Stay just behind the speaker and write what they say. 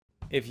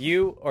If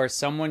you or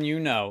someone you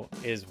know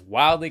is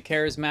wildly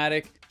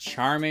charismatic,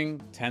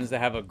 charming, tends to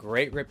have a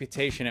great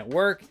reputation at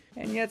work,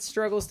 and yet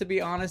struggles to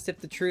be honest if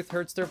the truth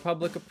hurts their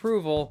public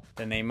approval,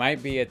 then they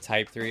might be a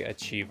type 3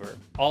 achiever.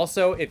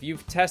 Also, if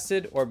you've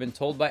tested or been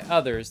told by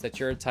others that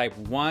you're a type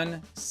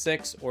 1,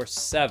 6, or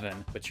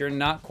 7, but you're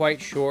not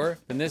quite sure,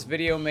 then this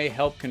video may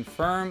help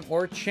confirm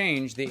or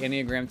change the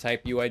Enneagram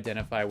type you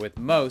identify with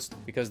most,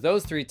 because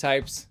those three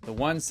types, the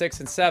 1, 6,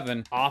 and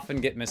 7, often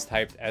get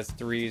mistyped as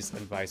 3s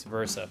and vice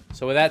versa.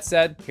 So with that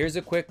said, here's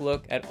a quick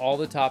look at all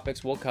the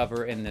topics we'll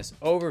cover in this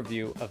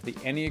overview of the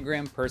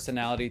Enneagram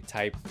personality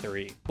type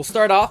 3. We'll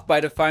start off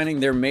by defining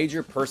their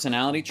major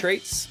personality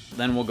traits,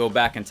 then we'll go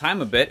back in time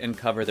a bit and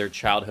cover their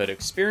childhood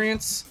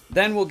experience,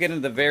 then we'll get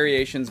into the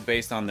variations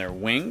based on their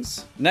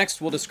wings. Next,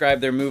 we'll describe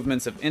their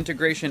movements of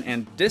integration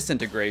and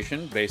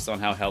disintegration based on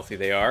how healthy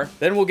they are.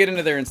 Then we'll get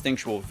into their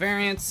instinctual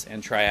variants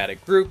and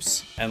triadic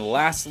groups. And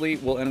lastly,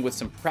 we'll end with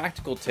some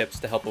practical tips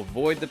to help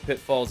avoid the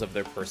pitfalls of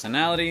their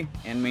personality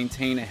and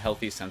maintain a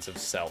healthy sense of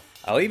self.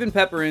 I'll even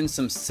pepper in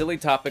some silly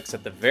topics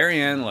at the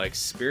very end like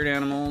spirit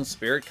animals,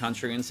 spirit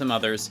country, and some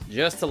others,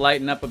 just to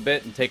lighten up a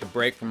bit and take a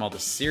break from all the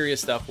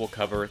serious stuff we'll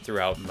cover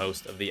throughout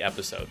most of the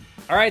episode.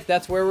 All right,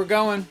 that's where we're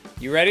going.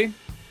 You ready?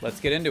 Let's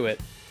get into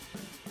it.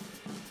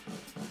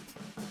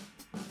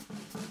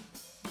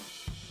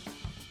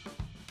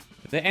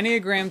 The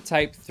Enneagram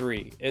Type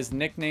 3 is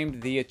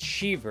nicknamed the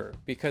Achiever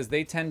because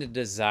they tend to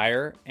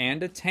desire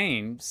and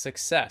attain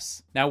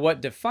success. Now, what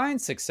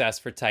defines success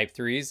for Type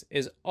 3s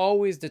is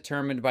always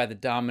determined by the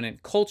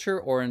dominant culture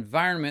or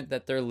environment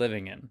that they're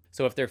living in.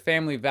 So if their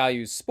family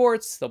values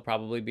sports, they'll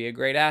probably be a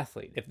great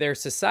athlete. If their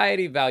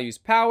society values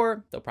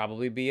power, they'll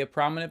probably be a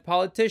prominent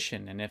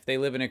politician. And if they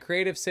live in a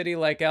creative city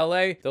like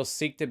LA, they'll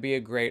seek to be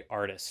a great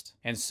artist.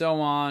 And so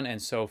on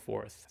and so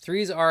forth.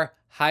 3s are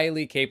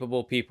highly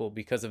capable people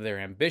because of their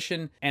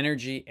ambition,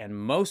 energy, and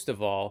most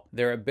of all,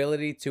 their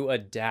ability to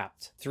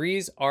adapt.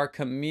 3s are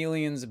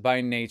chameleons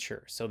by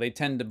nature, so they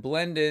tend to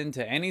blend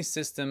into any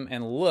system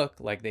and look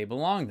like they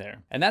belong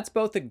there. And that's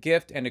both a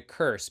gift and a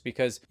curse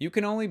because you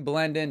can only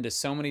blend into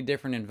so many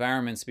different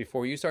environments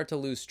before you start to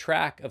lose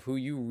track of who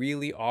you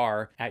really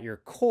are at your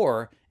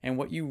core and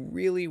what you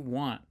really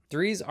want.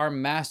 3s are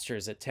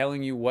masters at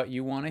telling you what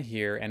you want to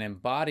hear and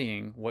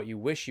embodying what you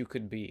wish you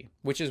could be,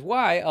 which is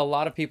why a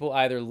lot of people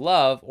either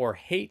love or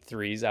hate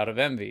 3s out of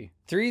envy.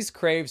 3s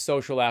crave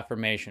social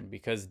affirmation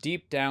because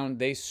deep down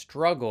they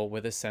struggle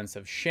with a sense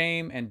of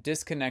shame and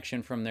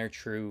disconnection from their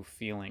true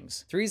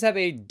feelings. 3s have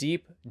a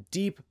deep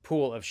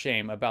pool of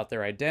shame about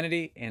their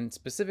identity and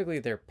specifically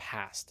their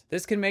past.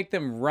 This can make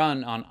them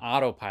run on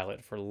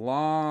autopilot for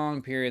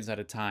long periods at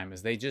a time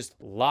as they just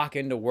lock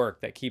into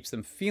work that keeps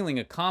them feeling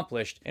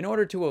accomplished in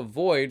order to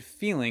avoid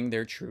feeling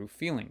their true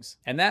feelings.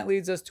 And that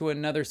leads us to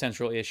another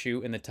central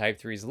issue in the Type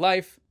 3's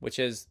life, which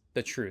is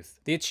the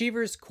truth. The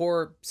Achiever's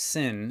core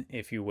sin,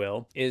 if you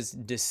will, is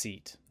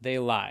deceit. They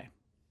lie.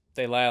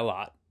 They lie a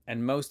lot.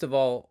 And most of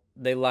all,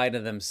 they lie to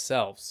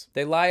themselves.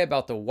 They lie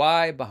about the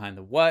why behind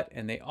the what,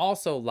 and they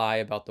also lie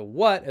about the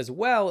what as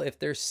well if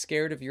they're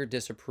scared of your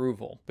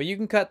disapproval. But you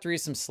can cut 3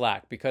 some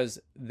slack because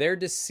their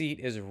deceit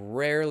is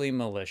rarely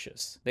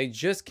malicious. They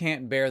just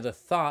can't bear the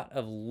thought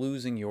of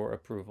losing your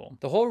approval.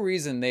 The whole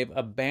reason they've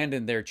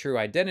abandoned their true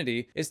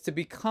identity is to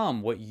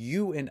become what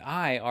you and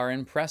I are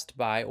impressed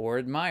by or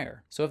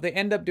admire. So if they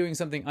end up doing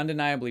something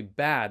undeniably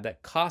bad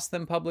that costs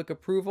them public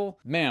approval,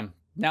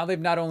 now they've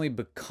not only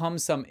become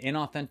some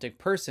inauthentic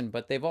person,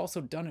 but they've also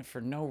done it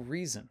for no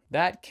reason.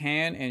 That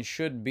can and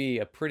should be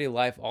a pretty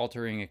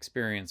life-altering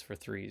experience for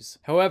 3s.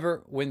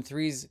 However, when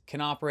 3s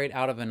can operate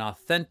out of an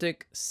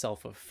authentic,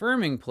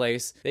 self-affirming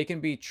place, they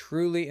can be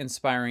truly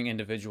inspiring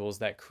individuals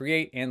that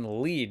create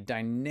and lead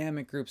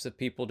dynamic groups of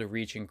people to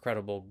reach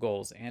incredible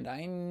goals. And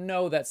I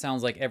know that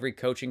sounds like every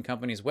coaching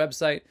company's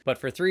website, but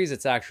for 3s,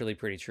 it's actually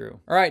pretty true.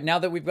 All right, now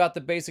that we've got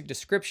the basic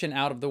description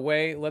out of the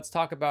way, let's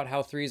talk about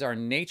how 3s are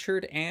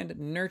natured and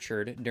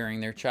nurtured during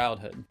their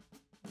childhood.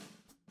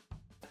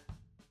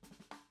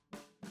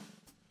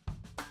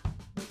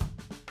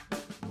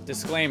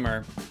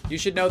 Disclaimer, you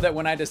should know that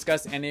when I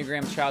discuss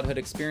Enneagram childhood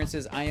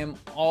experiences, I am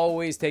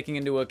always taking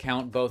into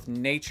account both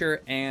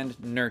nature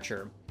and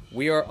nurture.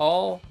 We are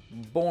all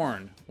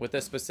born with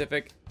a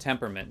specific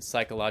temperament,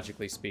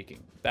 psychologically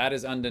speaking. That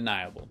is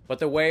undeniable. But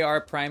the way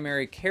our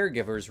primary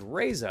caregivers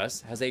raise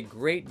us has a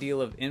great deal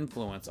of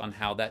influence on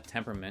how that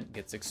temperament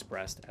gets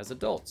expressed as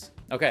adults.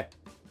 Okay,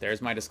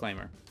 there's my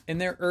disclaimer. In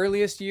their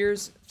earliest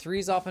years,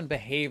 3s often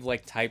behave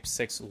like Type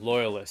 6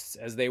 loyalists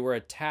as they were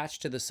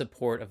attached to the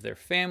support of their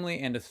family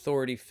and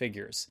authority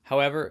figures.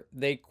 However,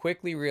 they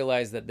quickly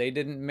realized that they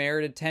didn't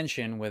merit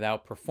attention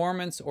without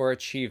performance or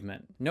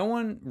achievement. No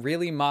one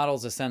really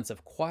models a sense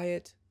of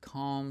quiet,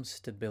 calm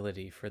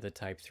stability for the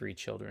Type 3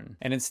 children.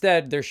 And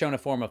instead, they're shown a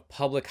form of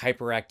public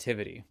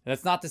hyperactivity. And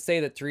that's not to say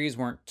that 3s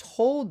weren't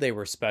told they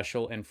were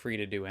special and free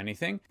to do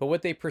anything, but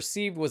what they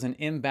perceived was an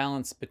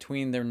imbalance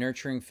between their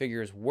nurturing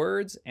figure's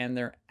words and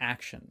their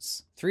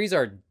actions. 3s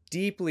are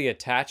deeply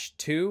attached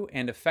to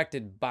and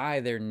affected by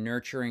their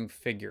nurturing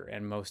figure,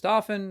 and most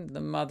often, the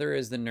mother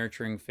is the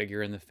nurturing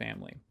figure in the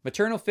family.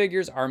 Maternal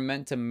figures are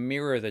meant to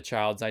mirror the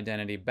child's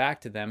identity back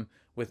to them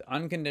with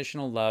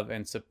unconditional love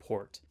and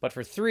support. But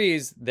for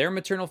threes, their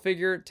maternal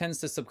figure tends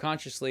to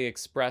subconsciously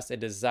express a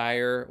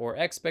desire or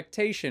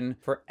expectation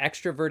for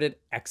extroverted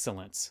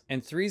excellence,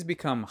 and threes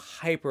become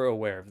hyper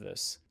aware of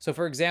this. So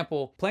for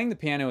example, playing the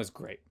piano is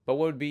great, but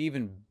what would be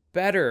even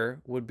better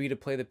would be to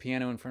play the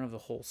piano in front of the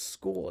whole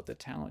school at the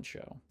talent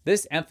show.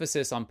 This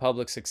emphasis on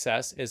public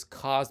success is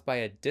caused by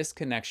a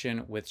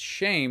disconnection with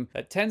shame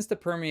that tends to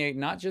permeate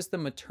not just the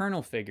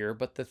maternal figure,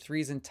 but the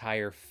three's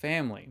entire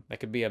family.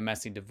 That could be a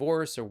messy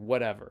divorce or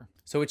whatever.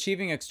 So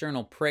achieving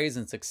external praise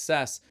and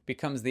success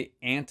becomes the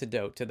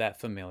antidote to that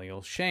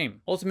familial shame.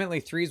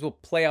 Ultimately, threes will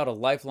play out a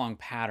lifelong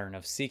pattern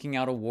of seeking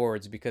out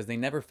awards because they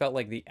never felt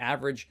like the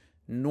average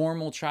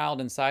normal child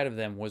inside of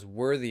them was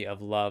worthy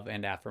of love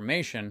and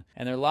affirmation,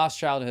 and their lost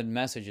childhood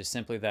message is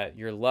simply that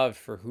you're loved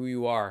for who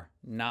you are,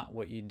 not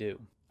what you do.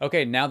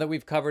 Okay, now that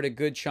we've covered a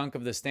good chunk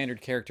of the standard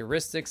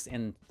characteristics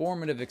and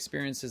formative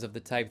experiences of the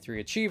Type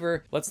 3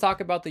 achiever, let's talk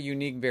about the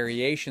unique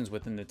variations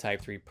within the Type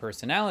 3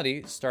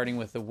 personality, starting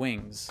with the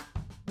wings.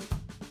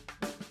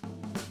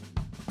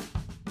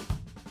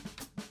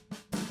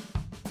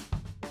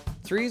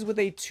 Threes with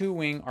a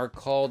two-wing are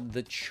called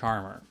the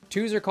charmer.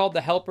 Twos are called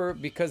the helper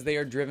because they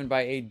are driven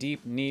by a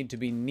deep need to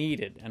be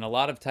needed, and a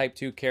lot of Type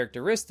 2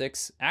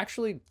 characteristics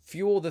actually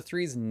fuel the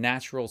three's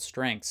natural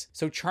strengths.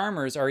 So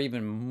charmers are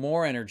even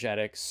more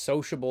energetic,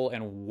 sociable,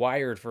 and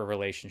wired for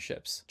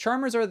relationships.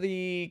 Charmers are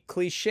the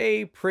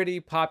cliche, pretty,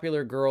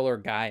 popular girl or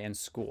guy in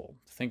school.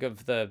 Think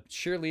of the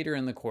cheerleader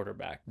and the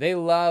quarterback. They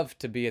love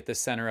to be at the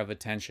center of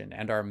attention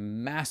and are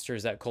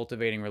masters at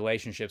cultivating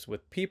relationships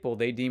with people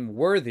they deem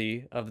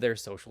worthy of their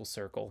social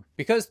circle.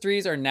 Because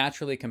threes are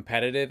naturally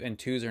competitive and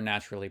twos are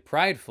naturally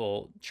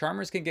prideful,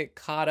 charmers can get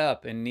caught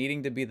up in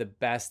needing to be the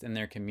best in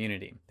their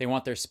community. They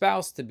want their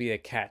spouse to be a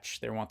catch,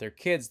 they want their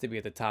kids to be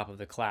at the top of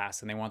the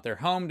class, and they want their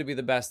home to be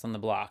the best on the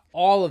block.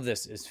 All of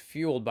this is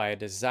fueled by a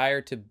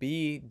desire to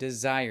be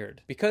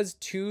desired. Because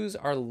twos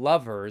are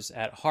lovers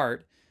at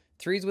heart,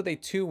 threes with a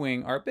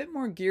two-wing are a bit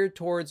more geared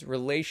towards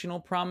relational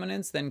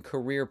prominence than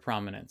career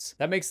prominence.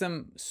 That makes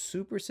them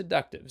super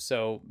seductive,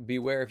 so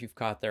beware if you've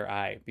caught their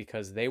eye,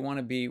 because they want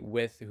to be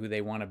with who they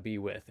want to be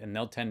with, and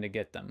they'll tend to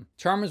get them.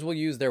 Charmers will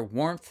use their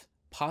warmth,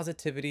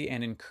 positivity,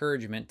 and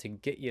encouragement to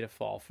get you to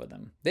fall for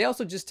them. They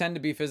also just tend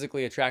to be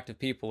physically attractive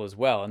people as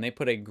well, and they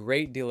put a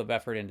great deal of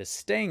effort into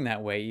staying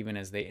that way even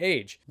as they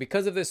age.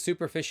 Because of this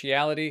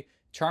superficiality,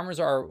 charmers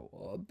are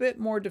a bit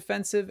more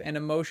defensive and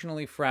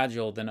emotionally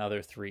fragile than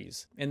other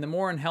threes. In the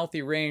more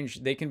unhealthy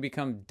range, they can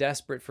become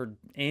desperate for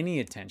any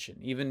attention,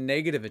 even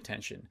negative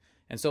attention.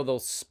 And so they'll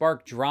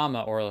spark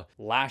drama or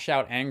lash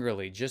out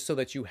angrily just so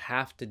that you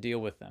have to deal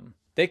with them.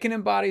 They can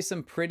embody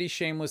some pretty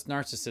shameless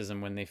narcissism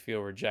when they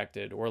feel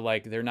rejected or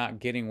like they're not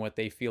getting what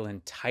they feel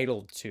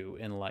entitled to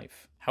in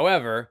life.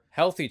 However,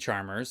 healthy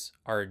charmers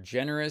are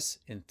generous,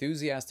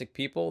 enthusiastic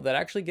people that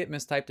actually get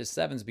mistyped as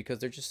sevens because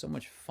they're just so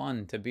much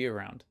fun to be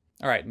around.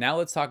 All right, now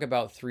let's talk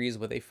about threes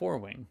with a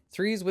four-wing.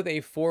 Threes with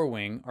a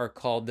four-wing are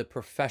called the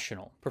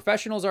professional.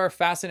 Professionals are a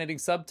fascinating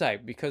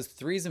subtype because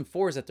threes and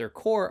fours at their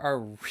core are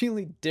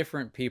really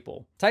different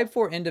people. Type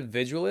 4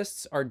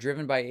 individualists are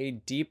driven by a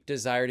deep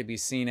desire to be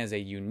seen as a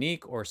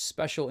unique or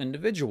special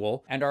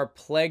individual and are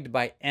plagued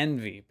by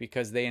envy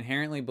because they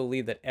inherently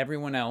believe that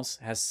everyone else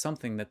has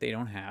something that they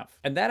don't have.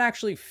 And that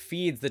actually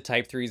feeds the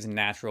Type 3's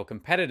natural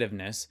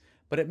competitiveness,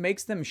 but it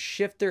makes them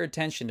shift their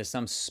attention to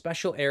some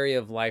special area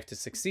of life to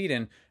succeed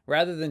in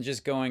rather than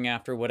just going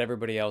after what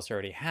everybody else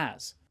already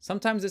has.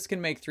 Sometimes this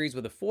can make threes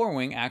with a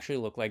four-wing actually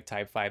look like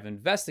Type 5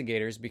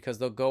 investigators because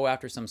they'll go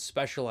after some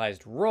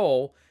specialized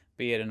role,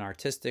 be it an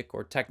artistic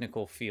or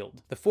technical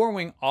field. The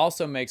four-wing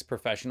also makes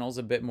professionals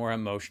a bit more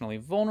emotionally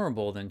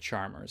vulnerable than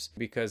charmers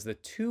because the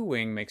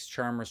two-wing makes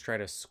charmers try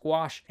to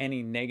squash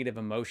any negative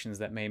emotions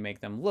that may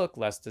make them look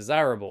less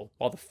desirable,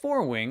 while the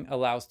four-wing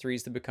allows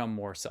threes to become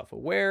more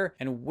self-aware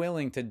and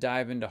willing to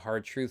dive into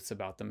hard truths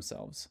about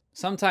themselves.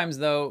 Sometimes,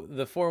 though,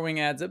 the four-wing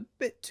adds a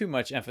bit too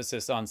much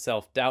emphasis on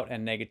self-doubt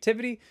and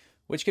negativity,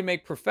 which can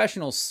make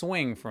professionals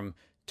swing from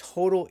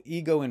total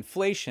ego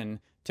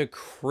inflation to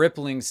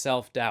crippling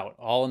self-doubt,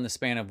 all in the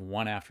span of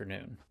one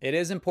afternoon. It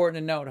is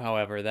important to note,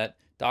 however, that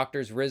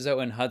Doctors Rizzo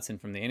and Hudson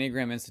from the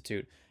Enneagram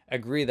Institute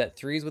agree that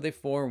threes with a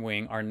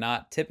four-wing are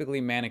not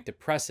typically manic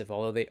depressive,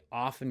 although they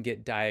often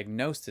get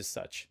diagnosed as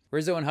such.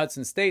 Rizzo and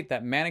Hudson state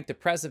that manic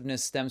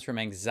depressiveness stems from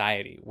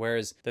anxiety,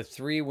 whereas the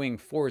three-wing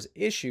four's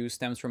issue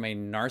stems from a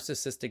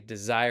narcissistic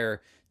desire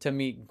to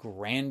meet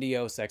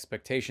grandiose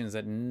expectations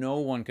that no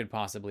one could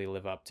possibly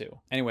live up to.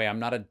 Anyway, I'm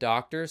not a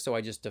doctor, so I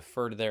just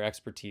defer to their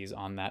expertise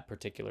on that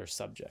particular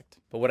subject.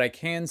 But what I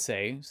can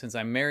say, since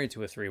I'm married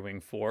to a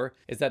three-wing four,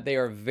 is that they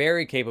are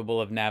very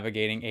capable of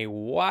navigating a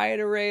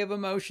wide array of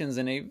emotions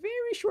in a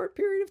very short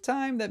period of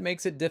time that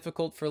makes it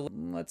difficult for,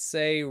 let's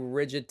say,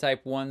 rigid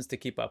type 1s to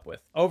keep up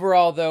with.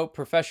 Overall, though,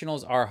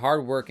 professionals are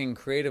hardworking,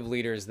 creative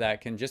leaders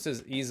that can just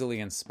as easily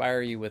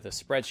inspire you with a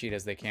spreadsheet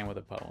as they can with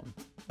a poem.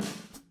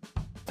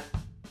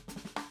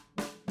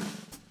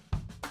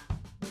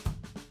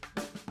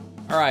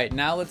 All right,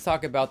 now let's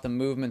talk about the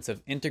movements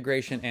of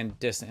integration and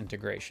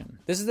disintegration.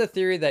 This is a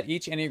theory that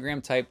each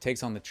Enneagram type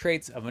takes on the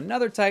traits of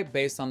another type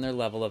based on their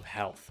level of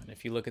health. And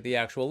if you look at the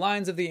actual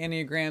lines of the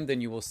Enneagram, then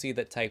you will see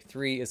that type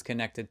 3 is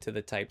connected to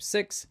the type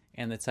 6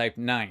 and the type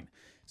 9.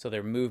 So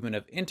their movement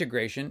of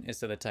integration is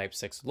to the type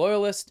 6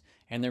 loyalist,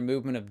 and their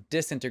movement of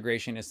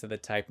disintegration is to the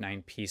type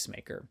 9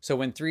 peacemaker. So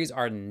when 3s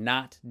are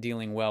not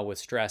dealing well with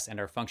stress and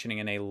are functioning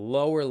in a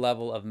lower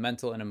level of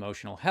mental and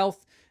emotional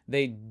health,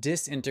 they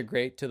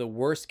disintegrate to the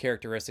worst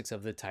characteristics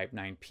of the type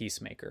 9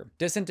 peacemaker.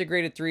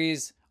 Disintegrated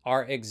 3s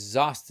are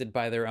exhausted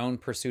by their own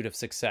pursuit of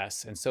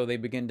success, and so they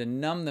begin to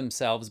numb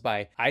themselves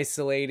by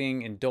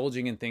isolating,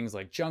 indulging in things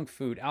like junk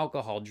food,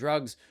 alcohol,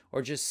 drugs,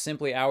 or just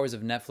simply hours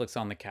of Netflix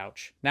on the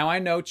couch. Now, I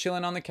know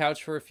chilling on the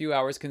couch for a few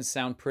hours can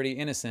sound pretty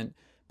innocent,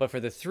 but for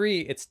the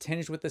 3, it's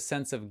tinged with the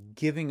sense of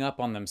giving up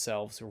on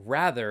themselves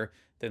rather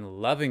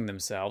than loving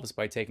themselves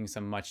by taking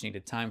some much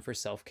needed time for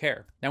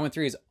self-care. Now, when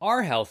 3s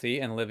are healthy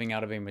and living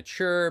out of a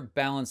mature,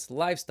 balanced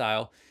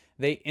lifestyle,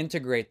 they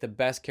integrate the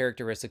best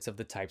characteristics of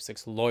the type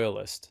 6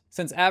 loyalist.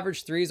 Since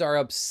average 3s are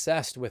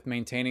obsessed with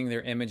maintaining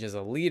their image as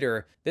a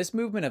leader, this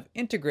movement of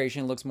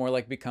integration looks more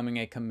like becoming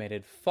a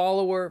committed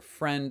follower,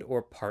 friend,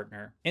 or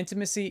partner.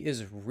 Intimacy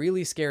is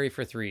really scary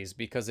for 3s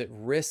because it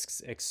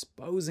risks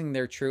exposing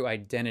their true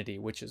identity,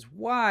 which is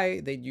why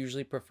they'd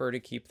usually prefer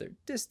to keep their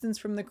distance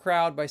from the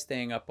crowd by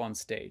staying up on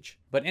stage.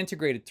 But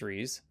integrated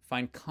 3s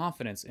find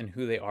confidence in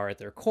who they are at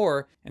their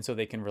core, and so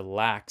they can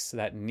relax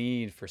that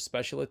need for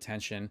special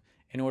attention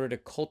in order to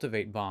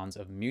cultivate bonds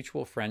of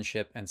mutual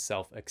friendship and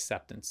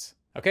self-acceptance.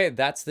 Okay,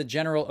 that's the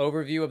general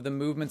overview of the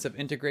movements of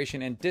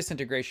integration and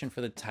disintegration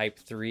for the type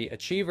 3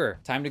 achiever.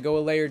 Time to go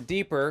a layer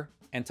deeper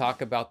and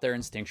talk about their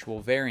instinctual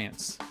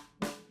variants.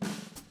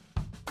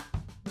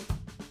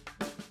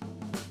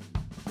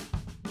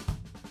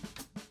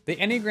 The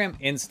Enneagram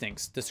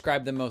instincts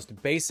describe the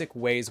most basic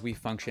ways we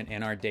function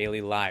in our daily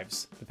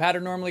lives. The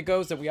pattern normally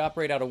goes that we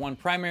operate out of one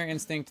primary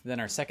instinct, then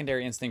our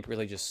secondary instinct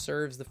really just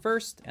serves the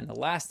first, and the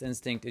last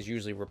instinct is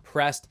usually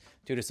repressed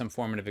due to some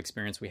formative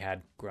experience we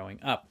had growing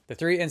up. The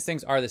 3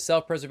 instincts are the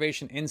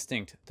self-preservation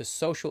instinct, the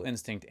social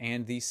instinct,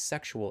 and the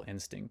sexual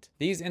instinct.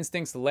 These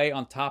instincts lay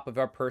on top of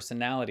our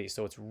personality,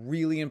 so it's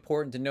really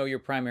important to know your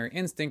primary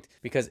instinct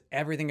because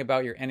everything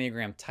about your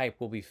Enneagram type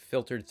will be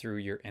filtered through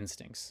your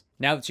instincts.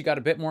 Now that you got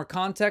a bit more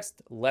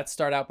context, let's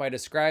start out by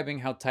describing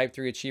how type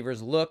 3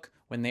 achievers look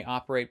when they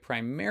operate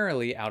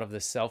primarily out of the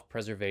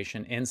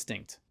self-preservation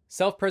instinct.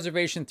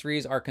 Self-preservation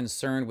 3s are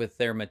concerned with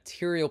their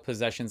material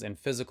possessions and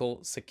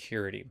physical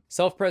security.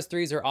 Self-pres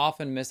 3s are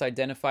often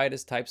misidentified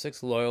as type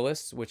 6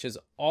 loyalists, which is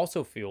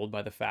also fueled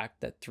by the fact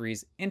that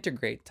 3s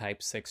integrate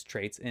type 6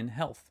 traits in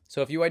health.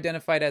 So if you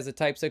identified as a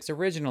type 6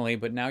 originally,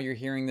 but now you're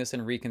hearing this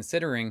and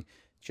reconsidering,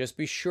 just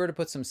be sure to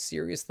put some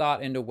serious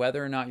thought into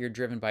whether or not you're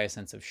driven by a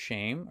sense of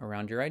shame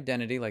around your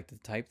identity like the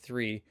type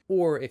 3,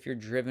 or if you're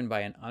driven by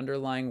an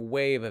underlying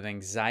wave of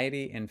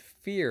anxiety and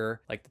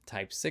fear like the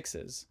type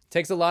 6s. It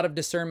takes a lot of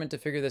discernment to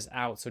figure this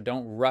out, so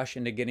don't rush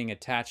into getting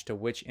attached to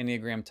which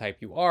Enneagram type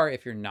you are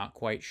if you're not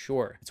quite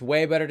sure. It's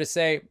way better to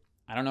say,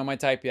 I don't know my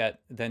type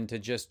yet, than to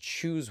just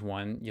choose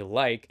one you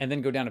like and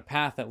then go down a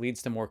path that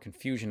leads to more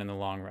confusion in the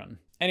long run.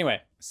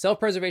 Anyway,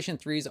 self-preservation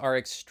 3s are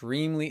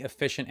extremely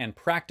efficient and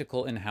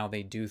practical in how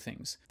they do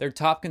things. Their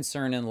top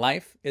concern in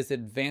life is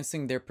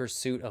advancing their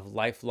pursuit of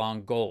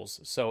lifelong goals,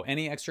 so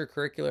any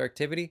extracurricular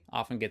activity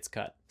often gets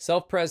cut.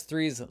 Self-pres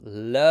 3s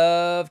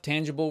love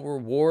tangible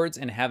rewards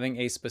and having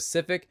a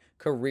specific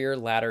career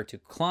ladder to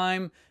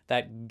climb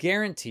that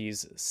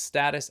guarantees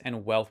status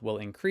and wealth will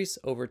increase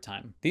over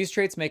time. These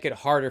traits make it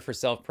harder for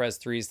self-pres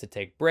 3s to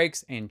take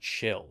breaks and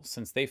chill,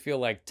 since they feel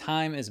like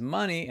time is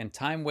money and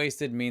time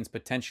wasted means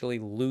potentially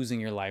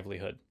losing your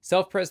livelihood.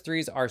 Self-pres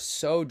 3s are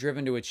so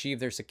driven to achieve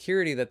their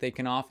security that they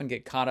can often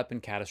get caught up in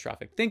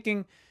catastrophic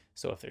thinking.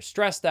 So if they're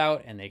stressed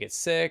out and they get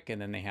sick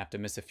and then they have to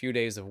miss a few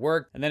days of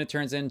work, and then it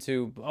turns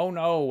into, oh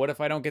no, what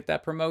if I don't get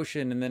that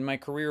promotion and then my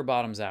career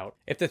bottoms out?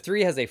 If the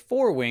 3 has a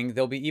 4 wing,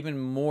 they'll be even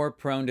more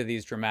prone to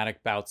these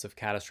dramatic bouts of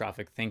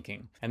catastrophic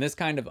thinking. And this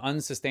kind of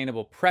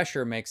unsustainable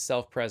pressure makes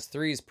self-pres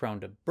 3s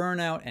prone to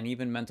burnout and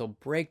even mental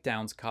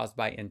breakdowns caused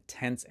by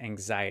intense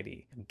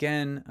anxiety.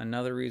 Again,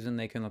 another reason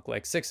they can look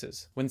like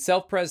 6s. When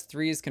self-pres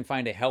 3s can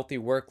find a healthy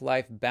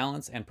work-life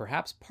balance and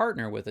perhaps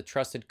partner with a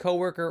trusted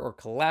coworker or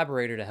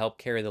collaborator to help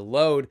carry the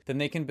load, then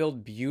they can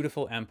build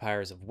beautiful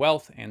empires of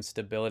wealth and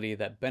stability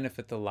that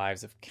benefit the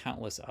lives of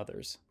countless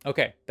others.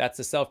 Okay, that's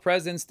the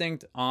self-pres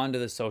instinct, on to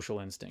the social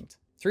instinct.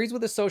 Threes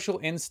with a social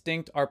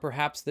instinct are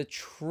perhaps the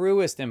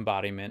truest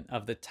embodiment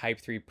of the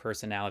type 3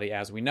 personality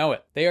as we know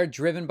it. They are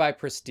driven by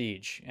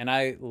prestige, and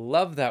I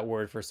love that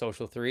word for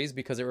social threes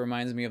because it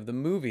reminds me of the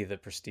movie The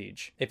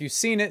Prestige. If you've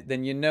seen it,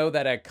 then you know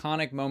that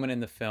iconic moment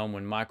in the film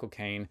when Michael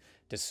Caine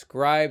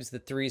describes the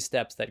 3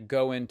 steps that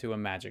go into a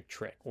magic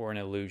trick or an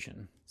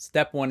illusion.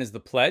 Step 1 is the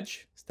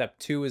pledge, step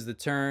 2 is the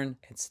turn,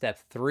 and step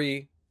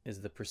 3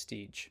 is the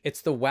prestige.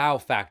 It's the wow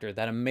factor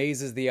that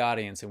amazes the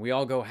audience, and we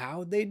all go,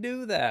 how'd they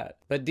do that?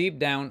 But deep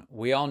down,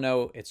 we all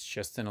know it's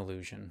just an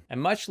illusion. And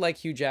much like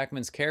Hugh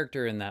Jackman's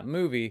character in that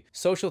movie,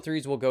 social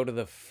threes will go to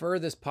the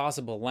furthest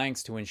possible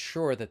lengths to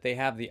ensure that they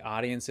have the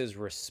audience's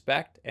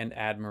respect and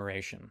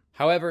admiration.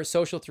 However,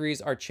 social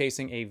threes are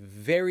chasing a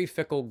very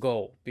fickle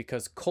goal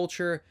because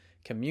culture,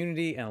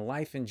 community, and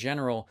life in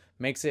general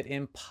makes it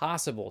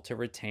impossible to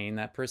retain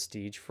that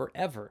prestige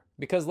forever.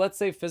 Because let's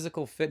say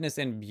physical fitness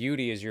and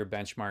beauty is your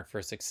benchmark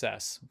for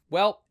success.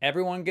 Well,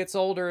 everyone gets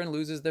older and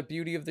loses the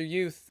beauty of their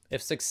youth.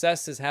 If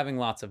success is having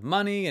lots of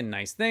money and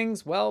nice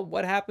things, well,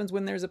 what happens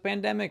when there's a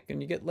pandemic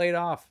and you get laid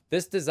off?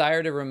 This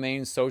desire to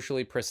remain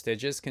socially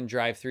prestigious can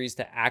drive threes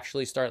to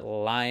actually start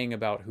lying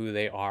about who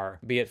they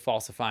are, be it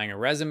falsifying a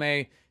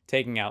resume,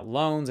 taking out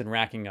loans and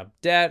racking up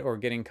debt, or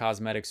getting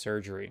cosmetic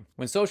surgery.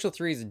 When social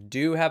threes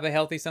do have a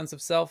healthy sense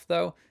of self,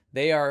 though,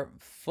 they are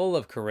full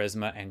of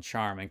charisma and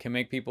charm and can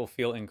make people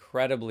feel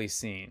incredibly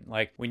seen.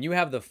 Like when you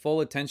have the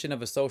full attention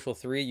of a social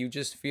three, you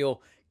just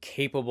feel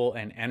capable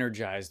and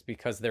energized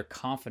because their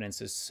confidence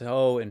is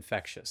so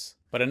infectious.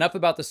 But enough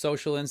about the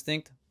social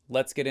instinct.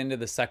 Let's get into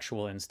the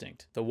sexual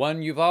instinct, the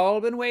one you've all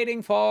been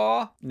waiting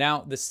for.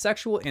 Now, the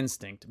sexual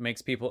instinct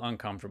makes people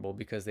uncomfortable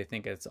because they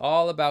think it's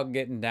all about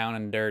getting down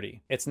and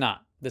dirty. It's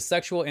not. The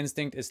sexual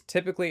instinct is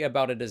typically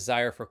about a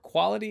desire for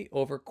quality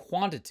over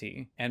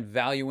quantity and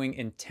valuing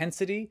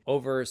intensity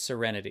over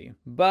serenity.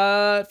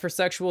 But for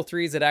sexual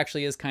threes, it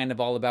actually is kind of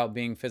all about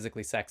being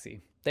physically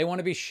sexy. They want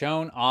to be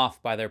shown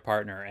off by their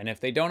partner, and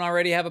if they don't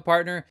already have a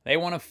partner, they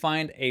want to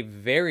find a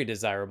very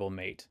desirable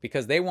mate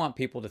because they want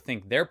people to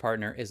think their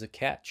partner is a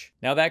catch.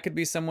 Now, that could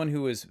be someone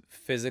who is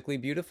physically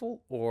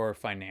beautiful or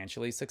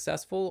financially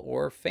successful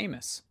or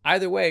famous.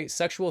 Either way,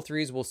 sexual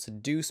threes will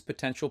seduce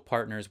potential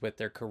partners with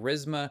their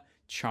charisma,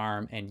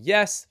 charm, and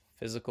yes,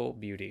 physical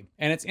beauty.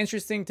 And it's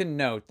interesting to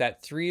note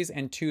that threes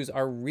and twos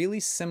are really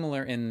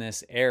similar in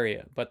this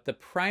area, but the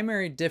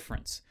primary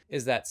difference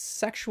is that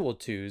sexual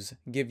twos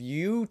give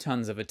you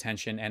tons of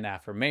attention and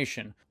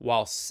affirmation,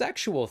 while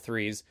sexual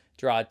threes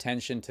draw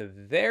attention to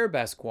their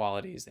best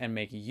qualities and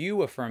make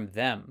you affirm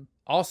them.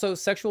 Also,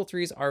 sexual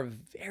threes are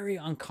very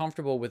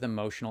uncomfortable with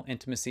emotional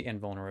intimacy and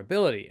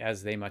vulnerability,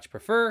 as they much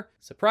prefer,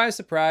 surprise,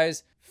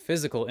 surprise,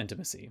 physical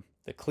intimacy.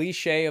 The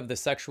cliche of the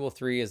sexual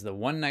three is the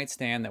one-night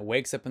stand that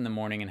wakes up in the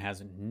morning and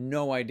has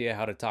no idea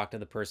how to talk to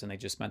the person they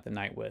just spent the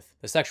night with.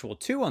 The sexual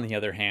two, on the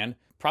other hand,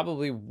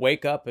 probably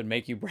wake up and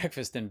make you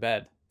breakfast in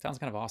bed. Sounds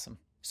kind of awesome.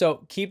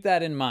 So keep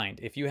that in mind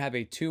if you have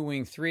a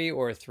 2-wing 3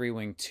 or a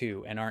 3-wing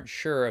 2 and aren't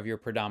sure of your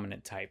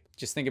predominant type.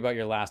 Just think about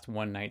your last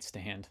one-night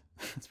stand.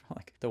 That's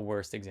probably like the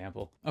worst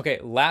example. Okay,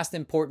 last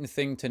important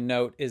thing to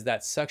note is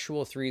that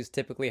sexual threes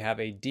typically have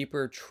a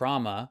deeper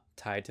trauma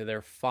tied to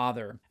their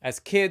father. As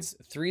kids,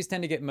 threes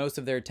tend to get most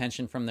of their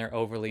attention from their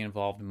overly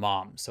involved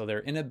mom, so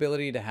their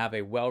inability to have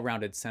a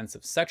well-rounded sense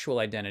of sexual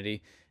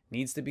identity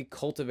needs to be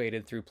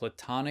cultivated through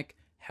platonic,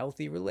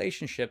 healthy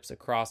relationships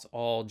across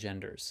all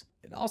genders.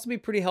 It'd also be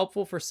pretty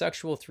helpful for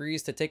sexual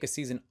threes to take a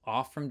season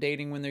off from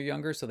dating when they're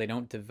younger so they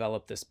don't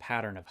develop this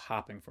pattern of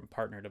hopping from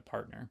partner to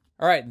partner.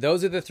 All right,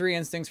 those are the 3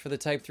 instincts for the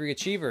type 3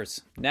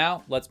 achievers.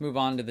 Now, let's move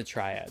on to the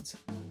triads.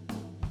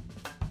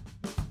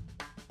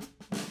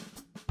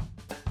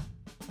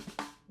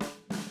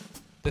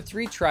 The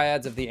 3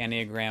 triads of the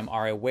Enneagram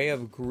are a way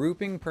of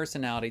grouping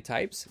personality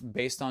types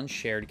based on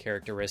shared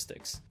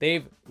characteristics.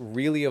 They've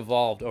really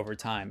evolved over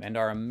time and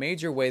are a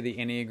major way the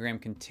Enneagram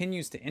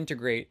continues to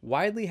integrate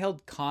widely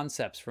held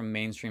concepts from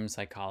mainstream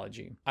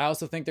psychology. I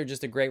also think they're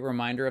just a great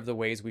reminder of the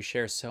ways we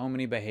share so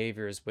many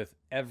behaviors with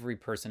every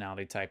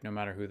personality type, no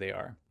matter who they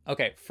are.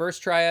 Okay,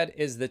 first triad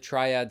is the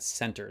triad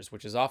centers,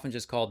 which is often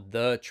just called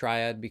the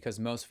triad because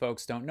most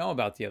folks don't know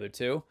about the other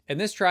 2. And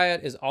this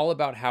triad is all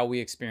about how we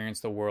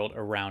experience the world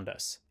around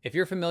us. If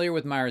you're familiar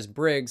with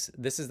Myers-Briggs,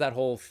 this is that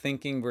whole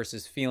thinking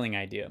versus feeling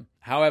idea.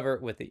 However,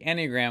 with the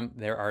Enneagram,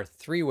 there are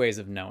 3 ways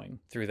of knowing: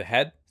 through the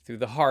head, through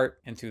the heart,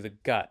 and through the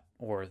gut,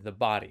 or the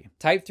body.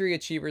 Type 3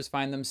 achievers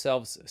find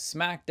themselves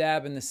smack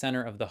dab in the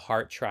center of the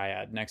heart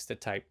triad next to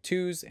type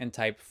 2s and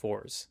type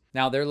 4s.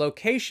 Now, their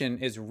location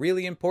is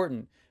really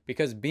important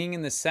because being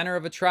in the center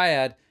of a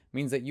triad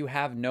means that you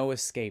have no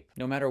escape.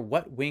 No matter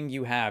what wing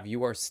you have,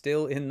 you are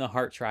still in the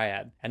heart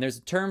triad. And there's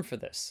a term for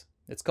this.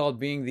 It's called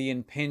being the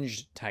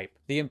impinged type.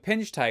 The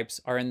impinged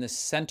types are in the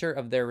center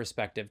of their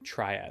respective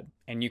triad.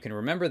 And you can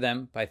remember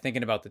them by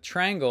thinking about the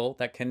triangle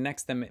that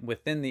connects them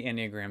within the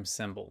Enneagram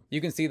symbol.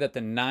 You can see that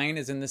the 9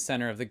 is in the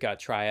center of the gut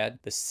triad,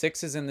 the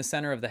 6 is in the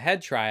center of the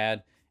head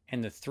triad,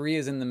 and the 3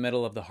 is in the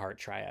middle of the heart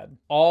triad.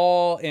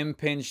 All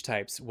impinge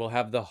types will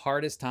have the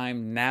hardest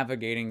time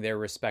navigating their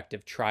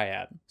respective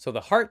triad. So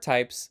the heart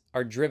types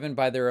are driven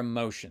by their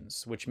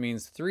emotions, which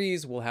means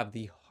 3s will have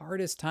the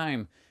hardest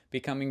time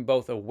becoming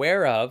both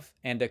aware of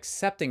and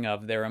accepting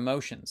of their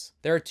emotions.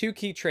 There are 2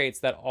 key traits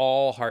that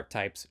all heart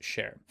types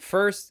share.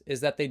 First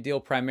is that they deal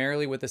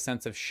primarily with a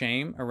sense of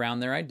shame around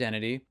their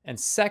identity, and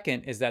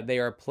second is that they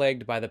are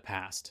plagued by the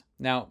past.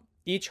 Now,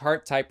 each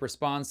heart type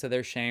responds to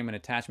their shame and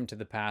attachment to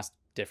the past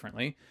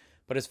differently,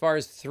 but as far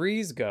as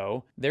 3s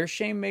go, their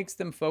shame makes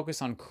them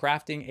focus on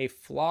crafting a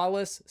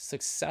flawless,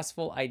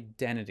 successful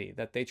identity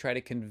that they try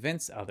to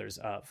convince others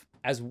of,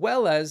 as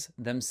well as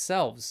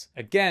themselves.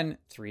 Again,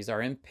 3s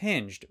are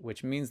impinged,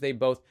 which means they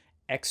both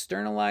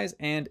externalize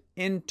and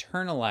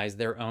internalize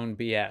their own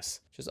BS,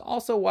 which is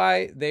also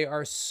why they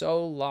are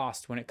so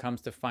lost when it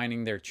comes to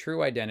finding their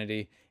true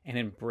identity and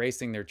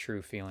embracing their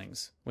true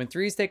feelings. When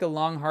 3s take a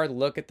long, hard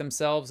look at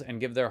themselves and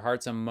give their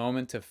hearts a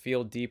moment to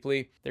feel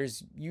deeply,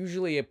 there's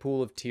usually a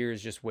pool of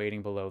tears just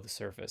waiting below the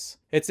surface.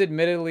 It's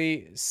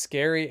admittedly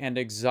scary and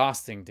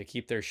exhausting to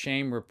keep their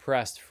shame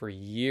repressed for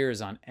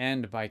years on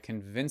end by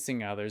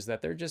convincing others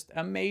that they're just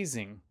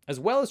amazing, as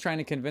well as trying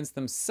to convince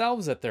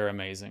themselves that they're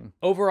amazing.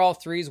 Overall,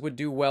 3s would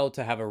do well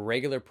to have a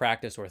regular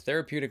practice or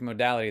therapeutic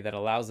modality that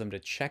allows them to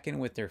check in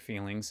with their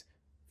feelings,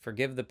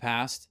 forgive the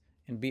past,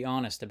 and be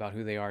honest about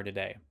who they are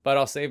today. But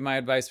I'll save my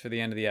advice for the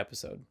end of the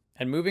episode.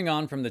 And moving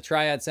on from the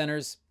triad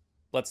centers,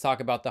 let's talk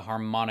about the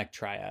harmonic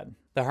triad.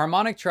 The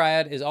harmonic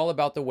triad is all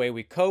about the way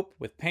we cope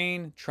with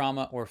pain,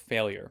 trauma, or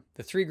failure.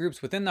 The 3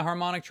 groups within the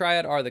harmonic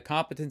triad are the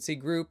competency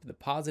group, the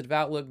positive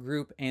outlook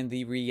group, and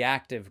the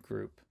reactive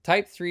group.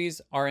 Type 3s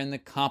are in the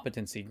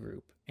competency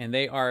group, and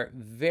they are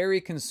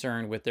very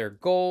concerned with their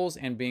goals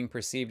and being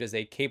perceived as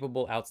a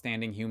capable,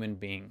 outstanding human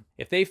being.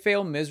 If they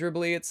fail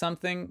miserably at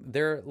something,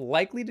 they're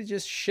likely to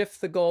just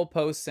shift the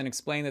goalposts and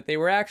explain that they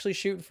were actually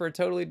shooting for a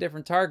totally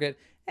different target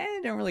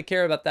and don't really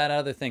care about that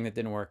other thing that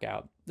didn't work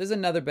out. There's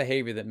another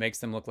behavior that makes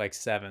them look like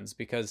 7s,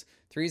 because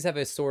 3s have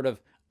a sort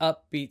of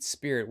upbeat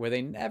spirit where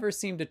they never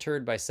seem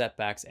deterred by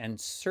setbacks and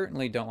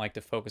certainly don't like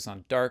to focus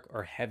on dark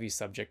or heavy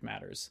subject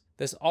matters.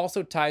 This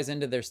also ties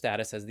into their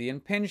status as the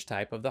impinge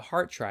type of the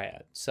heart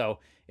triad. So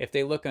if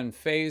they look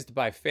unfazed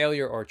by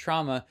failure or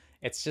trauma,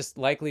 it's just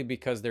likely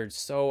because they're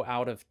so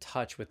out of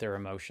touch with their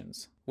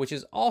emotions, which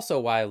is also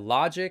why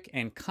logic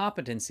and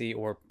competency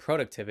or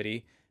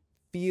productivity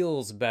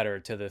feels better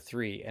to the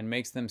 3 and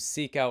makes them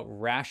seek out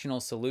rational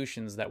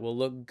solutions that will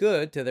look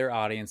good to their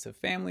audience of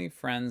family,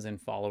 friends,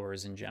 and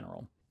followers in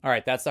general. All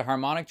right, that's the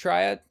harmonic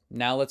triad.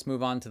 Now let's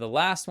move on to the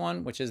last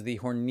one, which is the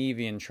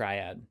Hornevian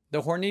triad.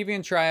 The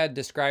Hornevian triad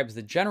describes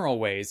the general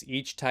ways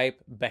each type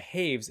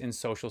behaves in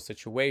social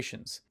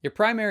situations. Your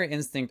primary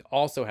instinct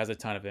also has a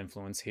ton of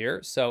influence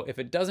here, so if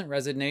it doesn't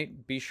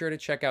resonate, be sure to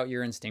check out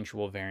your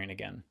instinctual variant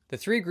again. The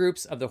 3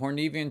 groups of the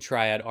Hornevian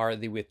triad are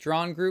the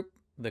withdrawn group,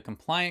 the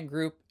compliant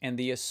group, and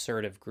the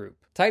assertive group.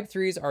 Type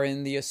 3s are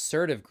in the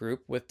assertive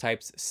group with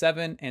types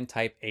 7 and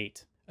type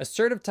 8.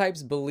 Assertive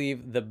types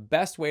believe the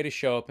best way to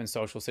show up in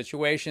social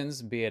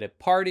situations, be it a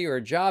party or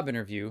a job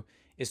interview,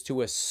 is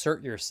to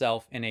assert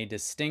yourself in a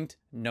distinct,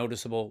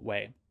 noticeable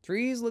way.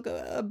 3s look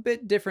a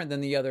bit different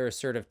than the other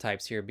assertive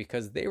types here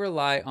because they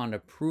rely on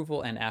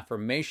approval and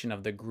affirmation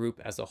of the group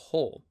as a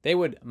whole. They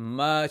would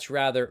much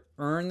rather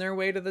earn their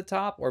way to the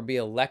top or be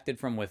elected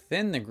from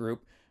within the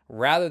group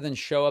rather than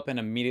show up and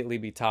immediately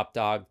be top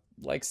dog,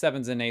 like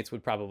 7s and 8s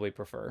would probably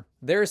prefer.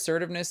 Their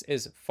assertiveness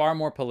is far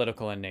more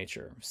political in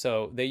nature,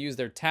 so they use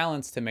their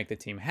talents to make the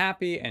team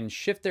happy and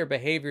shift their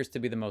behaviors to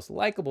be the most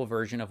likable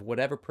version of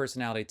whatever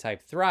personality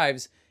type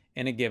thrives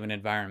in a given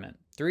environment.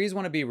 3s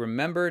want to be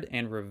remembered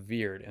and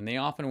revered, and they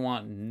often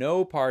want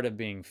no part of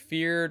being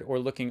feared or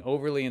looking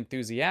overly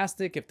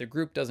enthusiastic if the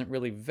group doesn't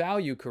really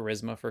value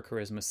charisma for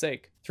charisma's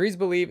sake. 3s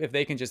believe if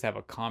they can just have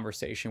a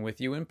conversation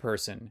with you in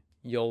person,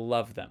 you'll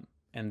love them,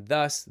 and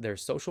thus their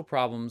social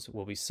problems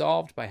will be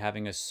solved by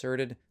having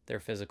asserted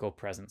their physical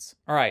presence.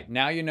 All right,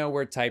 now you know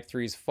where type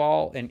 3s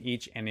fall in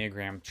each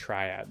Enneagram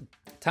triad.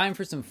 Time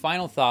for some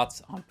final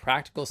thoughts on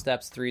practical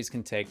steps 3s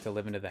can take to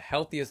live into the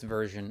healthiest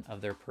version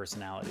of their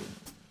personality.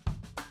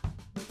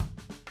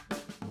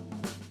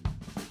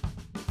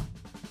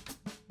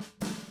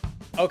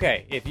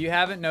 Okay, if you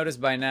haven't noticed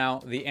by now,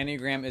 the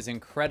Enneagram is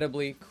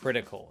incredibly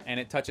critical,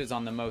 and it touches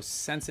on the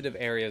most sensitive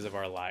areas of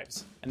our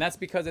lives. And that's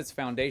because its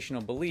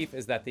foundational belief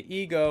is that the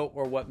ego,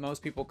 or what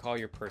most people call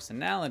your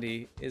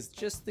personality, is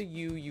just the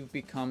you you've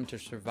become to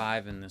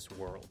survive in this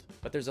world.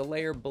 But there's a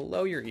layer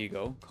below your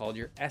ego called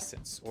your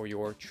essence, or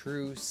your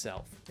true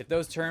self. If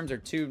those terms are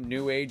too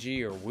new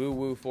agey or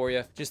woo-woo for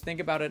you, just think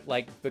about it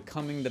like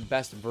becoming the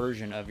best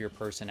version of your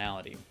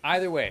personality.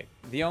 Either way,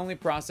 the only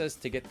process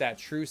to get that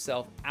true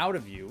self out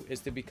of you is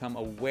to become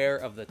aware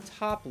of the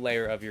top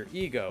layer of your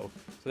ego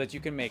so that you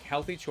can make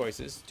healthy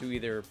choices to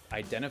either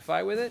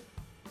identify with it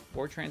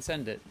or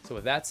transcend it. So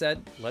with that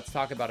said, let's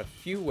talk about a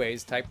few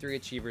ways type 3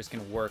 achievers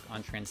can work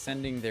on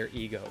transcending their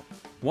ego.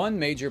 One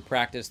major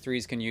practice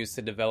 3s can use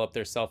to develop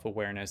their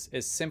self-awareness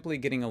is simply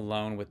getting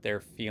alone with their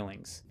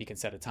feelings. You can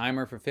set a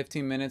timer for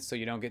 15 minutes so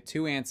you don't get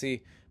too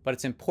antsy, but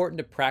it's important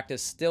to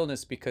practice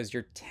stillness because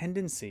your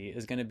tendency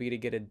is going to be to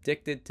get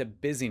addicted to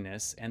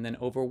busyness and then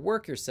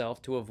overwork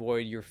yourself to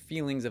avoid your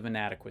feelings of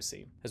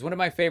inadequacy. As one of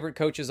my favorite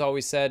coaches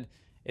always said,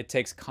 it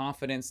takes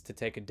confidence to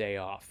take a day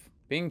off.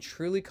 Being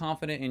truly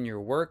confident in your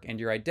work and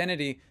your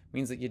identity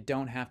means that you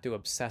don't have to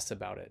obsess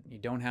about it. You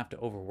don't have to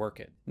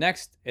overwork it.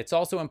 Next, it's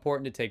also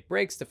important to take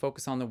breaks to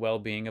focus on the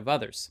well-being of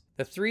others.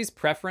 The 3's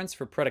preference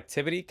for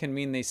productivity can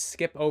mean they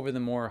skip over the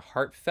more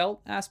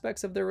heartfelt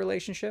aspects of their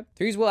relationship.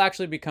 3s will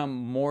actually become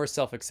more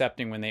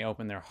self-accepting when they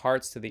open their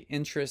hearts to the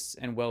interests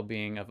and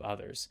well-being of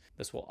others.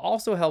 This will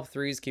also help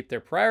 3s keep their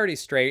priorities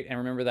straight and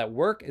remember that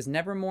work is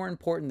never more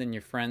important than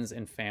your friends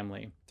and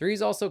family.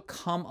 3s also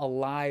come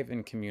alive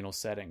in communal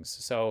settings.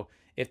 So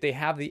if they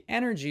have the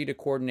energy to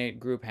coordinate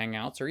group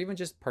hangouts or even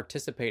just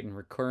participate in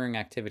recurring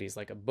activities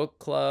like a book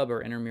club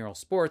or intramural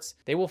sports,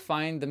 they will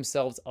find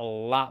themselves a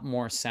lot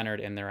more centered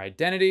in their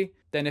identity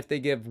than if they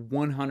give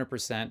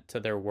 100% to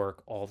their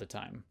work all the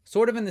time.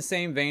 Sort of in the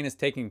same vein as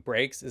taking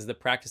breaks is the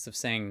practice of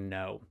saying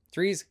no.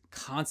 3s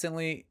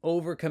constantly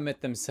overcommit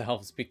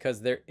themselves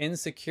because they're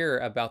insecure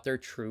about their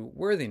true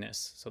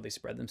worthiness, so they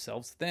spread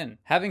themselves thin.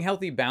 Having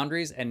healthy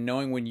boundaries and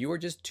knowing when you are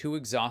just too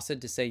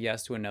exhausted to say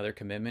yes to another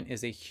commitment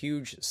is a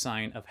huge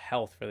sign of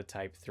health for the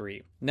type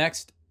 3.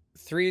 Next,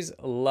 3s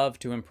love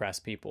to impress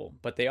people,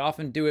 but they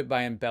often do it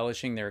by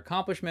embellishing their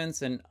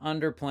accomplishments and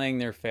underplaying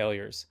their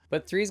failures.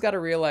 But 3s got to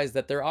realize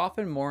that they're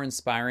often more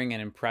inspiring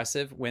and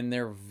impressive when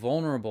they're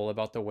vulnerable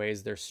about the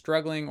ways they're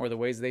struggling or the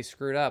ways they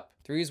screwed up.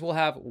 3s will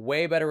have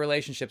way better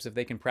relationships if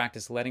they can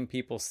practice letting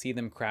people see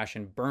them crash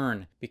and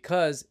burn,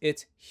 because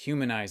it's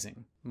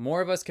humanizing.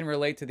 More of us can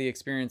relate to the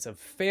experience of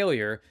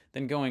failure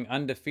than going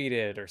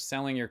undefeated or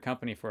selling your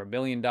company for $1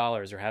 billion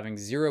or having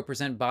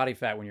 0% body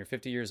fat when you're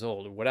 50 years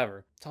old or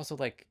whatever. It's also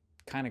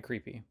kind of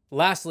creepy.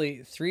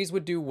 Lastly, 3s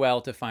would do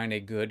well to find a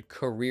good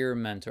career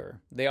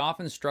mentor. They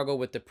often struggle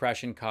with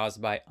depression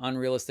caused by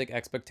unrealistic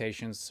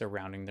expectations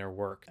surrounding their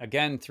work.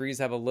 Again, 3s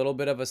have a little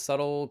bit of a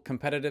subtle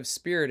competitive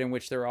spirit in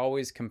which they're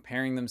always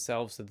comparing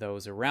themselves to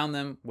those around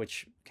them,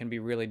 which can be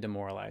really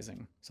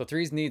demoralizing. So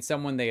 3s need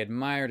someone they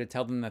admire to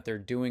tell them that they're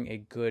doing a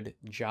good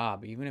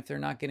job, even if they're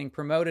not getting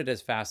promoted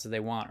as fast as they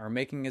want or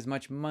making as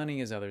much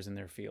money as others in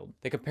their field.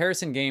 The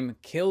comparison game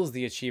kills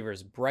the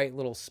achiever's bright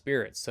little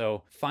spirit,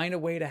 so find a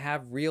way to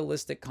have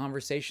realistic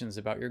conversations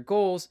about your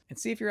goals and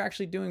see if you're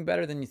actually doing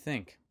better than you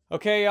think.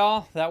 Okay,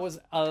 y'all, that was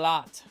a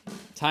lot.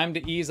 Time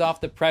to ease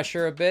off the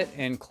pressure a bit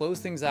and close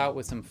things out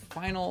with some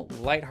final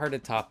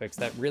lighthearted topics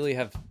that really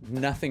have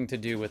nothing to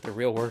do with the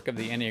real work of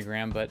the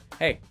Enneagram, but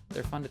hey,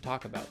 they're fun to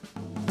talk about.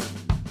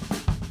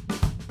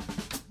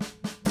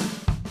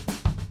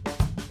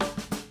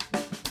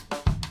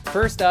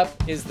 First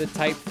up is the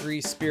type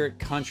 3 spirit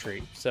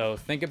country. So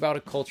think about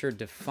a culture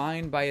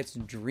defined by its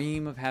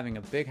dream of having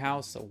a big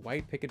house, a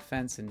white picket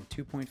fence, and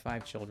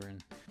 2.5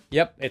 children.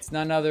 Yep, it's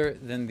none other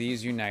than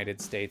these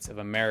United States of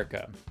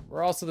America.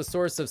 We're also the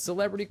source of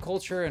celebrity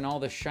culture and all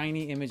the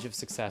shiny image of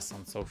success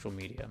on social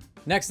media.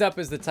 Next up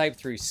is the type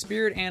 3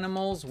 spirit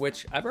animals,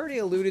 which I've already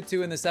alluded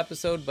to in this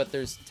episode, but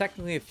there's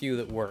technically a few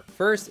that work.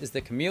 First is the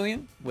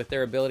chameleon, with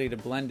their ability to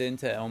blend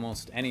into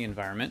almost any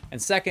environment.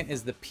 And second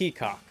is the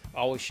peacock,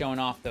 always showing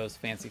off those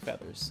fancy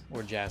feathers,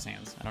 or jazz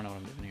hands. I don't know what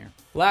I'm doing here.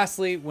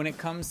 Lastly, when it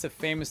comes to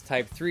famous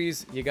type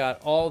 3s, you got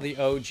all the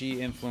OG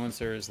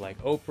influencers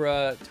like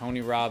Oprah,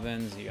 Tony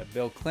Robbins, you got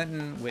Bill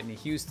Clinton, Whitney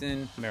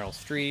Houston, Meryl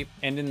Streep.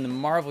 And in the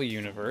Marvel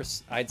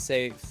universe, I'd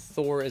say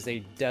Thor is a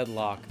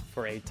deadlock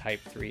for a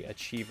type 3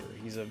 achiever.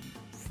 He's a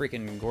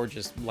freaking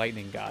gorgeous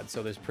lightning god,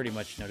 so there's pretty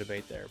much no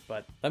debate there.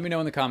 But let me know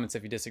in the comments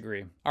if you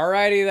disagree.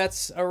 Alrighty,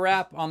 that's a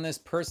wrap on this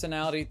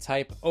personality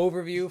type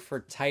overview for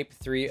type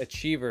 3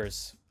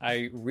 achievers.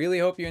 I really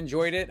hope you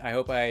enjoyed it. I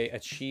hope I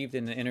achieved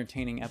an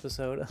entertaining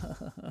episode.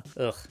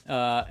 Ugh.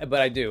 But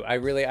I do.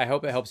 I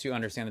hope it helps you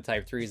understand the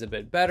type 3s a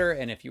bit better.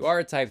 And if you are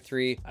a type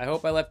 3, I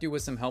hope I left you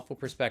with some helpful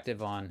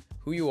perspective on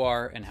who you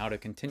are and how to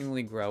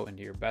continually grow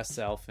into your best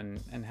self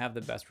and have the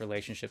best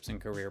relationships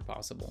and career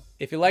possible.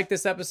 If you like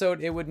this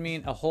episode, it would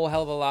mean a whole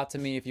hell of a lot to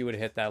me if you would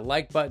hit that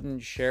like button,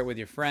 share it with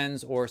your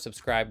friends, or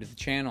subscribe to the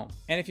channel.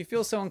 And if you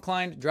feel so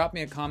inclined, drop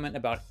me a comment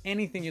about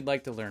anything you'd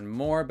like to learn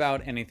more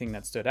about, anything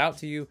that stood out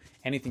to you,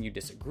 anything you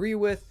disagree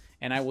with,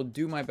 and I will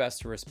do my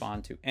best to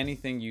respond to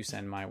anything you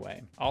send my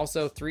way.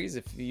 Also, 3s,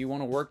 if you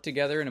want to work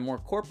together in a more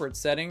corporate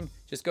setting,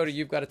 just go to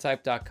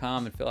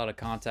you'vegottatype.com and fill out a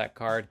contact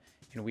card,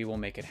 and we will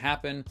make it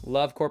happen.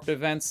 Love corporate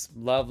events,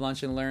 love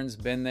lunch and learns,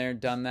 been there,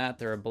 done that.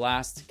 They're a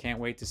blast. Can't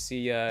wait to see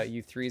you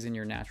 3s in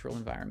your natural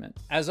environment.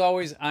 As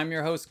always, I'm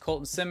your host,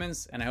 Colton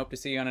Simmons, and I hope to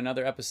see you on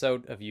another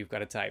episode of You've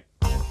Got a Type.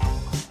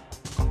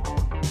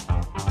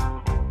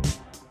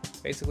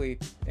 Basically,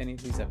 any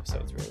of these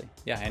episodes, really.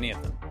 Yeah, any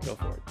of them. Go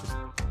for it.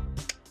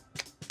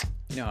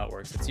 You know how it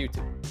works. It's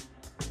YouTube.